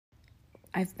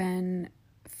I've been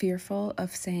fearful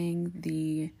of saying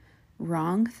the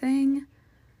wrong thing,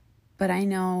 but I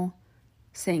know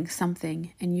saying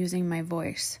something and using my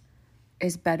voice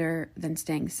is better than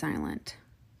staying silent.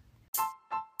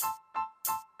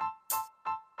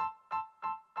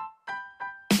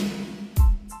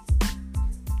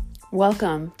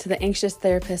 Welcome to the Anxious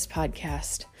Therapist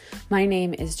Podcast. My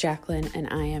name is Jacqueline and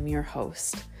I am your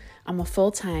host. I'm a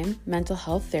full-time mental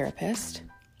health therapist,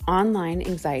 online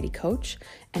anxiety coach,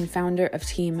 and founder of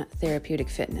Team Therapeutic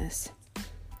Fitness.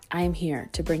 I am here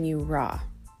to bring you raw,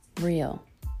 real,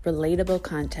 relatable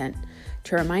content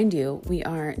to remind you we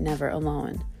are never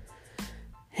alone.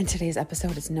 And today's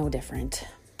episode is no different.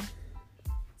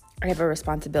 I have a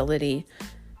responsibility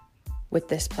with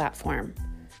this platform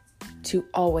to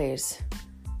always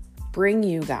bring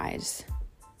you guys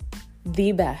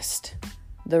the best,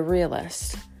 the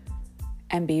realest,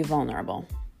 and be vulnerable.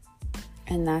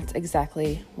 And that's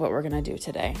exactly what we're going to do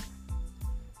today.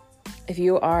 If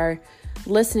you are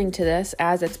listening to this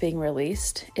as it's being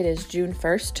released, it is June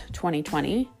 1st,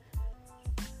 2020,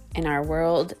 and our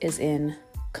world is in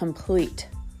complete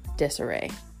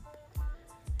disarray.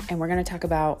 And we're going to talk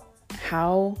about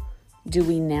how do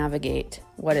we navigate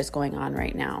what is going on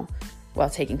right now while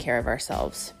taking care of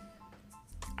ourselves.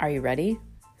 Are you ready?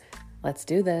 Let's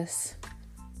do this.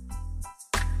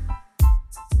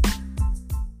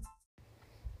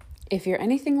 If you're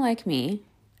anything like me,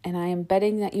 and I am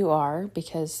betting that you are,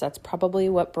 because that's probably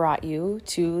what brought you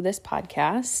to this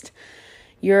podcast,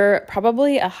 you're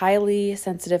probably a highly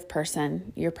sensitive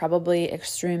person. You're probably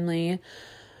extremely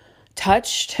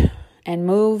touched and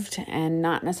moved, and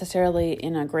not necessarily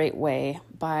in a great way,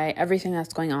 by everything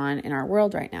that's going on in our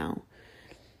world right now.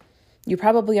 You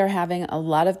probably are having a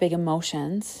lot of big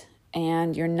emotions,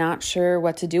 and you're not sure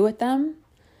what to do with them.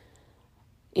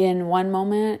 In one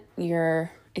moment,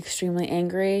 you're extremely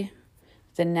angry.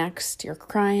 The next, you're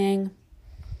crying.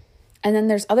 And then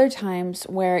there's other times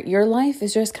where your life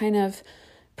is just kind of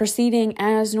proceeding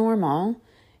as normal,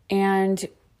 and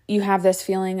you have this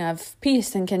feeling of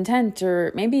peace and content,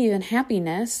 or maybe even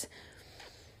happiness.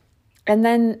 And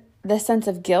then the sense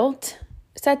of guilt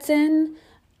sets in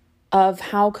of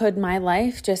how could my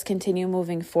life just continue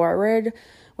moving forward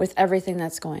with everything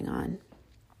that's going on.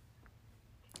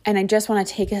 And I just want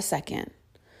to take a second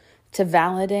to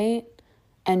validate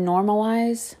and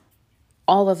normalize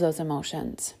all of those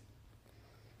emotions.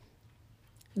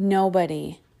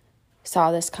 Nobody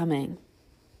saw this coming.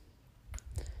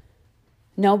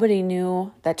 Nobody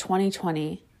knew that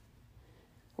 2020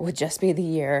 would just be the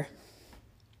year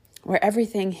where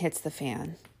everything hits the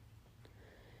fan.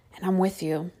 And I'm with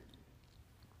you.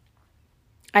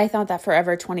 I thought that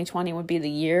forever 2020 would be the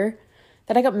year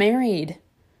that I got married.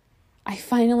 I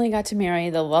finally got to marry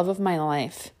the love of my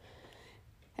life.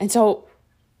 And so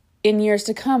in years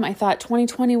to come, I thought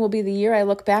 2020 will be the year I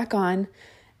look back on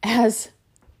as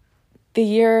the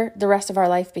year the rest of our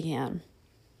life began.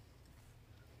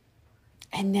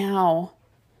 And now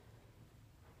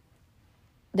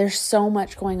there's so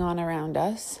much going on around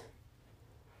us.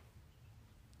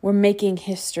 We're making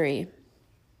history.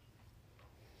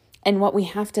 And what we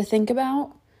have to think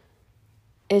about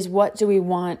is, what do we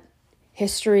want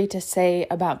history to say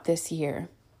about this year?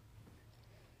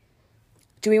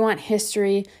 Do we want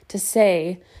history to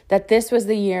say that this was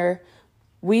the year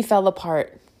we fell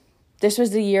apart? This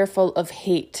was the year full of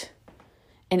hate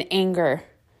and anger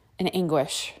and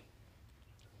anguish.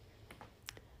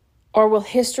 Or will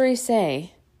history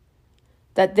say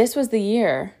that this was the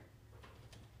year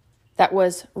that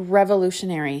was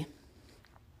revolutionary,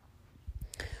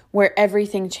 where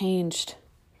everything changed,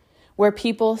 where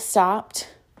people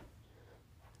stopped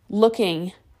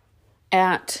looking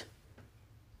at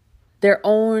their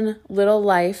own little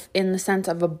life in the sense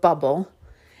of a bubble,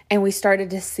 and we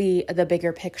started to see the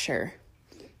bigger picture?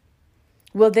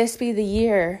 Will this be the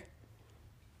year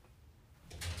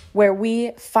where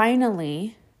we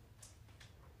finally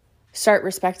start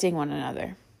respecting one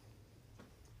another?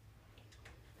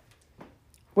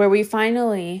 Where we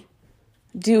finally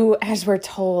do as we're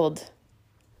told?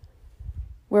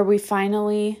 Where we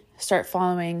finally start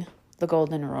following the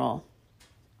golden rule?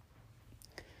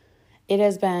 It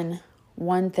has been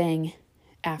one thing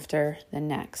after the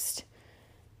next.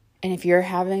 And if you're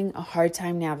having a hard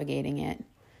time navigating it,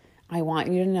 I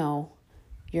want you to know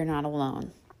you're not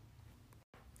alone.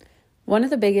 One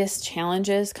of the biggest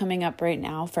challenges coming up right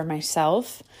now for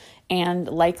myself, and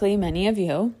likely many of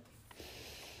you,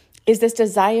 is this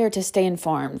desire to stay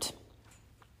informed,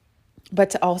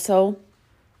 but to also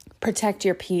protect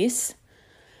your peace.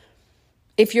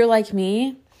 If you're like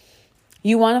me,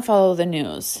 you want to follow the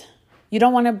news. You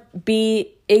don't want to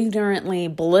be ignorantly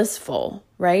blissful,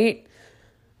 right?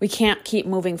 We can't keep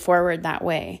moving forward that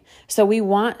way. So we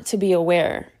want to be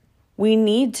aware. We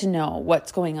need to know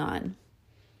what's going on.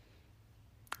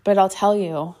 But I'll tell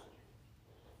you,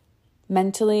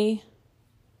 mentally,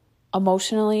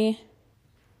 emotionally,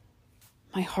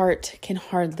 my heart can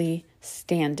hardly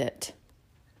stand it.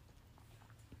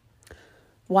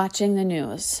 Watching the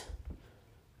news,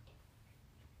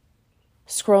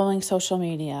 scrolling social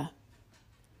media,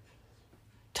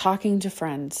 talking to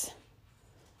friends,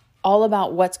 all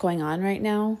about what's going on right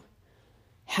now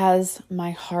has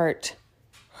my heart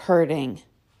hurting.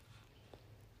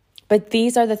 But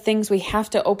these are the things we have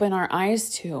to open our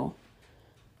eyes to.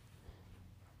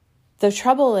 The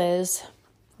trouble is,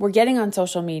 we're getting on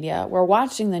social media, we're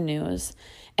watching the news,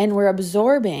 and we're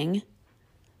absorbing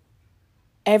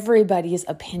everybody's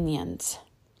opinions.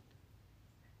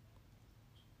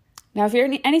 Now, if you're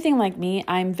anything like me,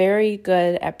 I'm very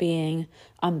good at being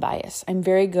unbiased. I'm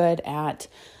very good at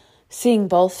seeing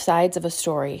both sides of a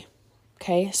story.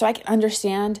 Okay, so I can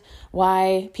understand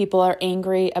why people are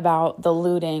angry about the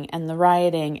looting and the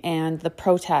rioting and the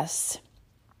protests.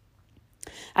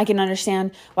 I can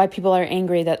understand why people are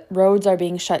angry that roads are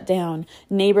being shut down,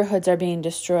 neighborhoods are being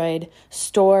destroyed,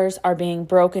 stores are being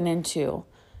broken into,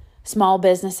 small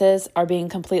businesses are being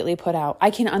completely put out.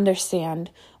 I can understand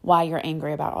why you're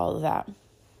angry about all of that.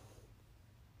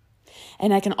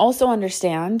 And I can also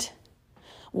understand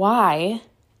why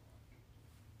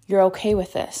you're okay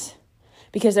with this.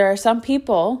 Because there are some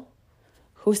people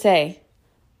who say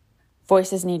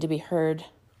voices need to be heard.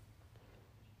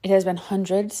 It has been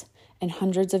hundreds and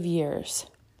hundreds of years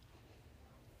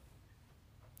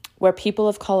where people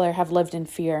of color have lived in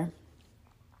fear.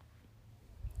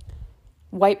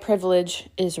 White privilege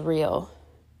is real.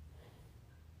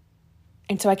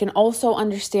 And so I can also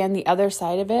understand the other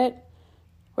side of it,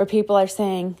 where people are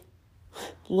saying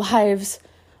lives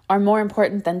are more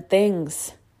important than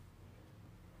things.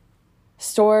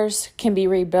 Stores can be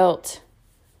rebuilt.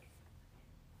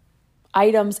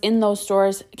 Items in those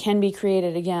stores can be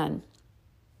created again,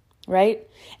 right?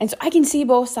 And so I can see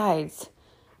both sides.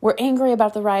 We're angry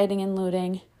about the rioting and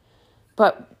looting,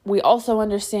 but we also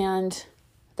understand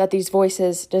that these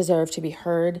voices deserve to be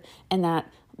heard and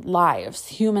that lives,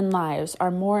 human lives, are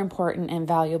more important and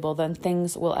valuable than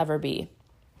things will ever be.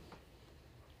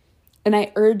 And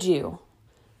I urge you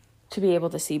to be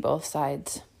able to see both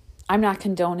sides. I'm not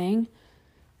condoning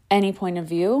any point of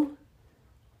view.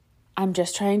 I'm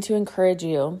just trying to encourage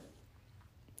you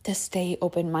to stay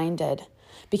open-minded,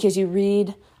 because you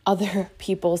read other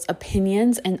people's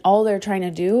opinions and all they're trying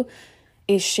to do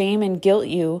is shame and guilt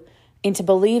you into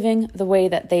believing the way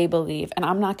that they believe. And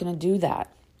I'm not going to do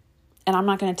that. And I'm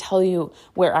not going to tell you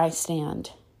where I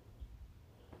stand,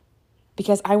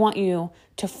 because I want you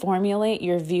to formulate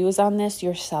your views on this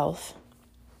yourself.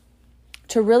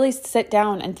 To really sit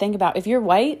down and think about, if you're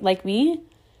white like me,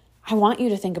 I want you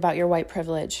to think about your white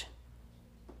privilege.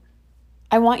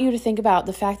 I want you to think about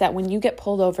the fact that when you get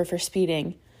pulled over for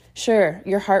speeding, sure,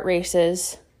 your heart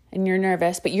races and you're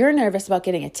nervous, but you're nervous about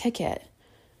getting a ticket.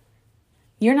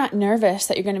 You're not nervous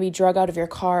that you're going to be drug out of your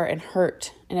car and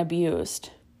hurt and abused.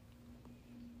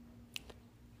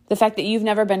 The fact that you've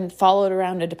never been followed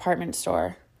around a department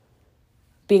store,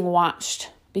 being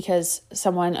watched because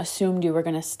someone assumed you were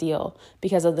going to steal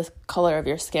because of the color of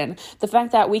your skin. The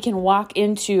fact that we can walk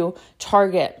into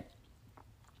Target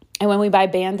and when we buy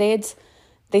Band-Aids,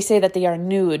 they say that they are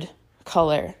nude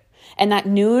color. And that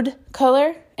nude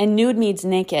color, and nude means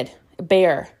naked,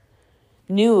 bare.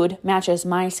 Nude matches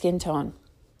my skin tone.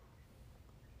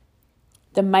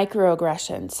 The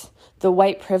microaggressions, the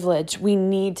white privilege, we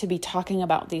need to be talking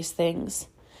about these things.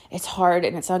 It's hard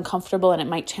and it's uncomfortable and it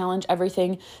might challenge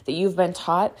everything that you've been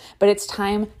taught, but it's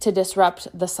time to disrupt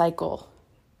the cycle.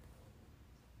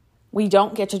 We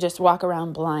don't get to just walk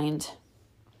around blind,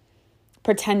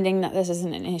 pretending that this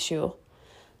isn't an issue.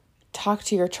 Talk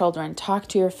to your children, talk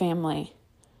to your family.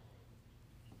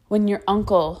 When your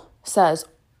uncle says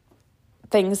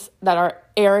things that are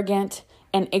arrogant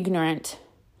and ignorant,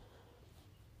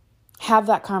 have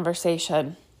that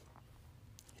conversation.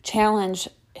 Challenge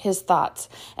his thoughts.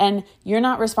 And you're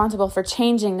not responsible for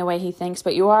changing the way he thinks,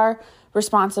 but you are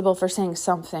responsible for saying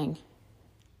something,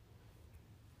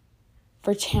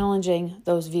 for challenging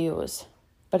those views.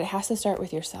 But it has to start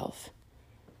with yourself.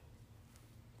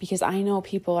 Because I know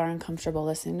people are uncomfortable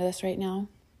listening to this right now.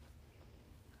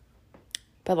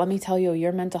 But let me tell you,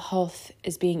 your mental health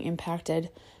is being impacted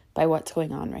by what's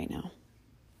going on right now.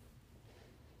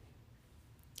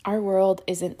 Our world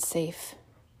isn't safe.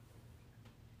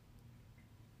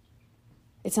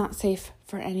 It's not safe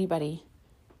for anybody.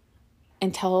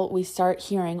 until we start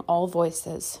hearing all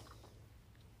voices.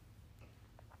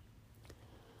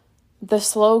 The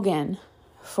slogan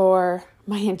for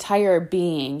my entire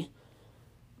being,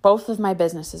 both of my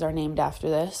businesses are named after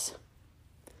this,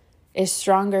 is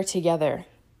Stronger Together.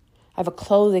 I have a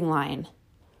clothing line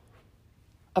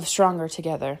of Stronger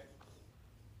Together.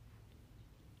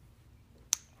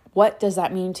 What does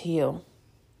that mean to you?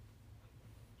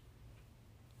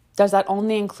 Does that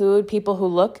only include people who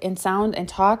look and sound and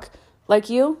talk like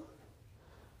you?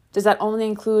 Does that only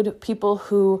include people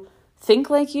who think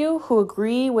like you, who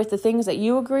agree with the things that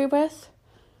you agree with?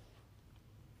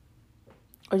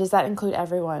 Or does that include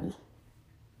everyone?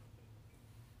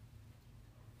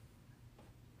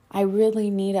 I really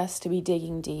need us to be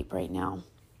digging deep right now.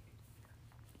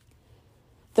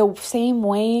 The same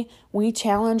way we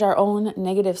challenge our own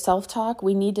negative self-talk,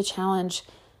 we need to challenge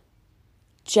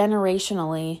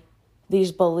generationally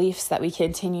these beliefs that we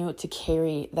continue to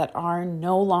carry that are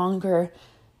no longer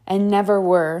and never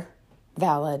were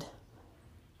valid.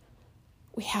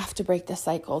 We have to break the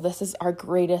cycle. This is our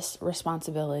greatest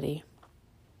responsibility.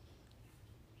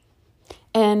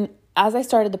 And as I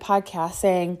started the podcast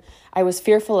saying I was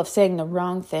fearful of saying the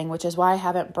wrong thing, which is why I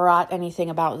haven't brought anything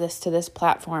about this to this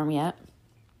platform yet,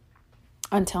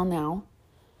 until now,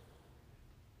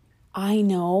 I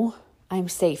know I'm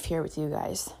safe here with you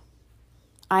guys.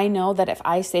 I know that if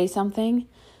I say something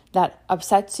that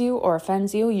upsets you or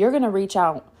offends you, you're going to reach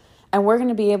out and we're going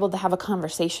to be able to have a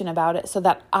conversation about it so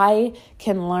that I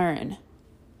can learn.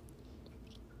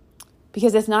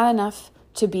 Because it's not enough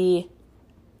to be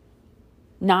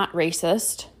not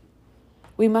racist.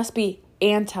 We must be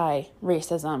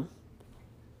anti-racism.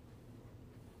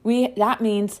 That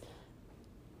means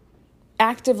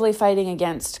actively fighting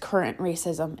against current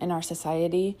racism in our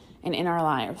society and in our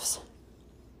lives.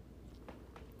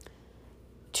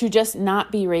 To just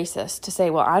not be racist, to say,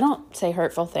 well, I don't say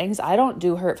hurtful things. I don't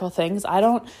do hurtful things. I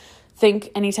don't think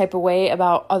any type of way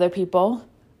about other people.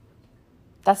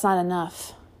 That's not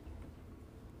enough.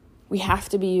 We have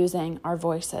to be using our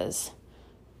voices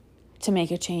to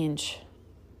make a change.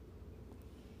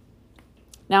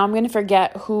 Now I'm going to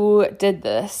forget who did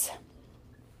this,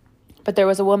 but there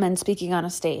was a woman speaking on a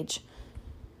stage,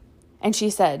 and she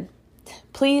said,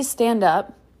 please stand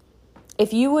up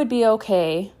if you would be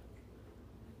okay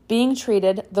being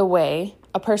treated the way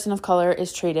a person of color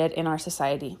is treated in our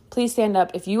society. Please stand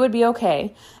up if you would be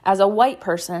okay as a white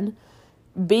person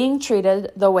being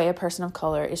treated the way a person of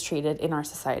color is treated in our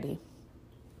society.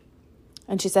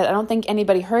 And she said, I don't think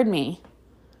anybody heard me.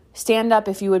 Stand up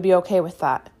if you would be okay with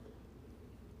that.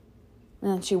 And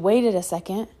then she waited a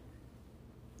second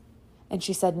and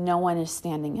she said, no one is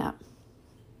standing up.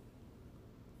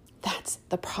 That's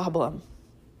the problem.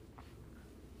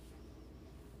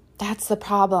 That's the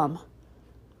problem.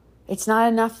 It's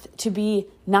not enough to be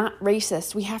not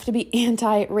racist. We have to be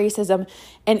anti-racism.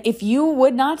 And if you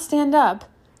would not stand up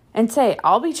and say,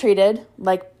 I'll be treated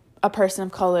like a person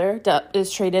of color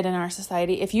is treated in our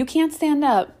society, if you can't stand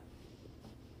up,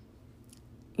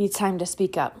 it's time to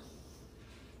speak up.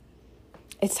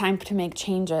 It's time to make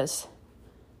changes.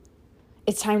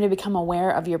 It's time to become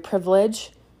aware of your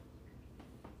privilege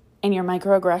and your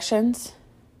microaggressions.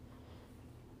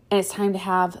 And it's time to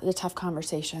have the tough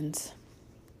conversations.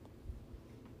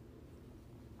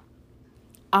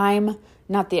 I'm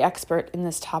not the expert in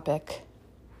this topic,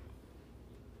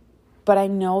 but I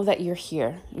know that you're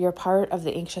here. You're part of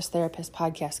the Anxious Therapist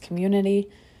podcast community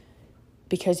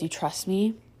because you trust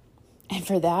me. And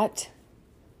for that,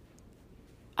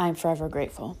 I'm forever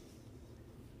grateful.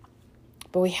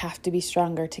 But we have to be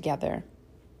stronger together.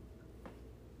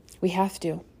 We have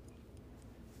to.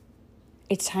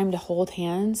 It's time to hold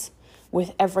hands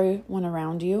with everyone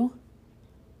around you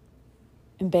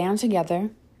and band together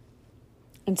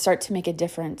and start to make a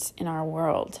difference in our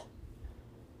world.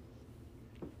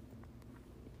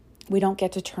 We don't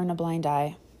get to turn a blind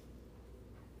eye.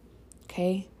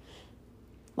 Okay?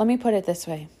 Let me put it this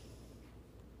way.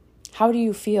 How do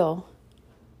you feel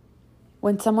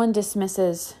when someone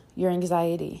dismisses your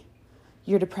anxiety,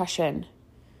 your depression,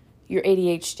 your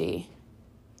ADHD?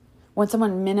 When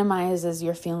someone minimizes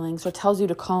your feelings or tells you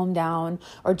to calm down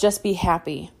or just be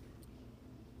happy?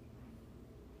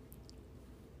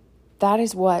 That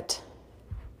is what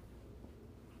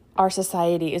our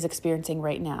society is experiencing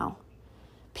right now.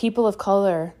 People of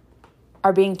color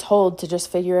are being told to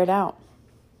just figure it out,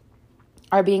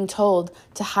 are being told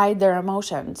to hide their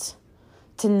emotions,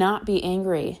 to not be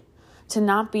angry, to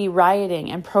not be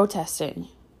rioting and protesting.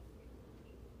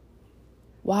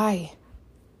 Why?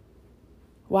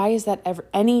 Why is that ever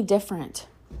any different?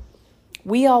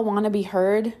 We all want to be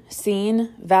heard,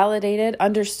 seen, validated,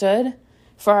 understood.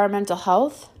 for our mental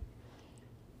health,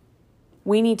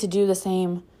 we need to do the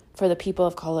same for the people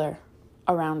of color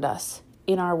around us,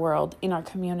 in our world, in our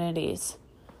communities.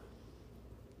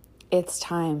 It's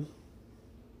time.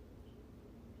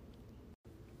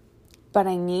 But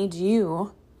I need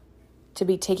you to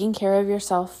be taking care of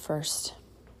yourself first.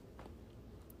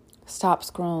 Stop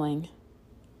scrolling.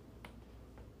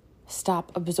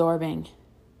 Stop absorbing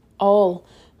all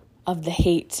of the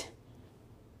hate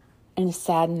and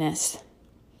sadness,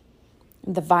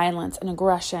 the violence and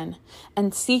aggression,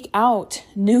 and seek out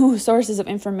new sources of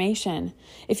information.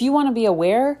 If you want to be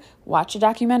aware, watch a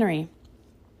documentary,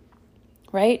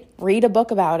 right? Read a book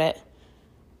about it.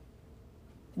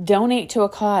 Donate to a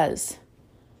cause.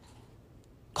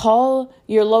 Call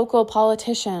your local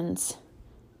politicians,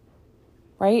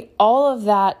 right? All of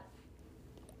that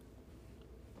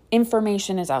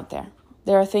information is out there.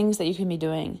 There are things that you can be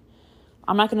doing.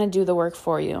 I'm not going to do the work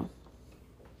for you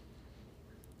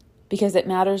because it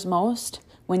matters most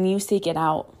when you seek it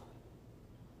out.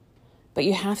 But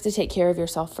you have to take care of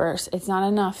yourself first. It's not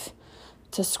enough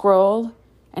to scroll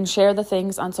and share the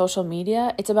things on social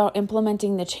media. It's about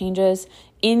implementing the changes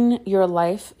in your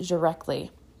life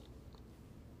directly.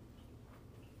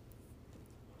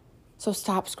 So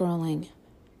stop scrolling.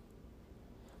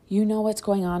 You know what's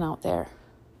going on out there.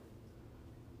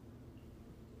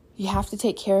 You have to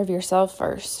take care of yourself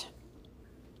first.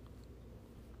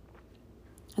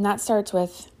 And that starts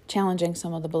with challenging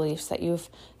some of the beliefs that you've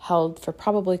held for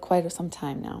probably quite some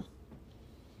time now.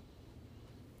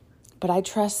 But I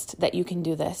trust that you can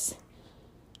do this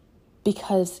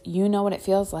because you know what it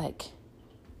feels like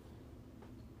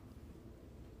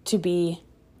to be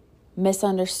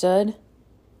misunderstood,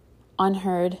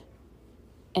 unheard,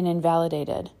 and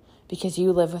invalidated because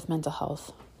you live with mental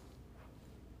health.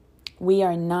 We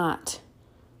are not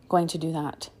going to do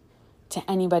that to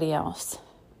anybody else.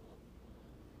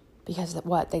 Because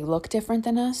what? They look different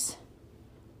than us?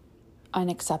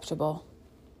 Unacceptable.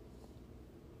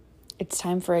 It's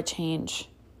time for a change.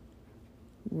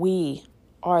 We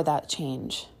are that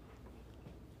change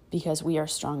because we are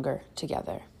stronger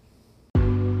together.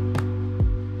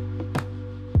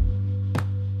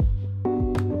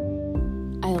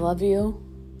 I love you.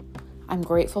 I'm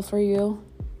grateful for you.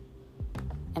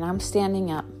 And I'm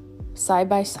standing up side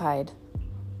by side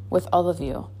with all of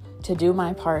you to do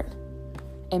my part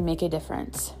and make a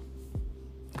difference.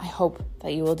 I hope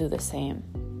that you will do the same.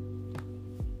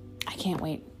 I can't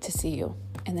wait to see you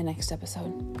in the next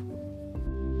episode.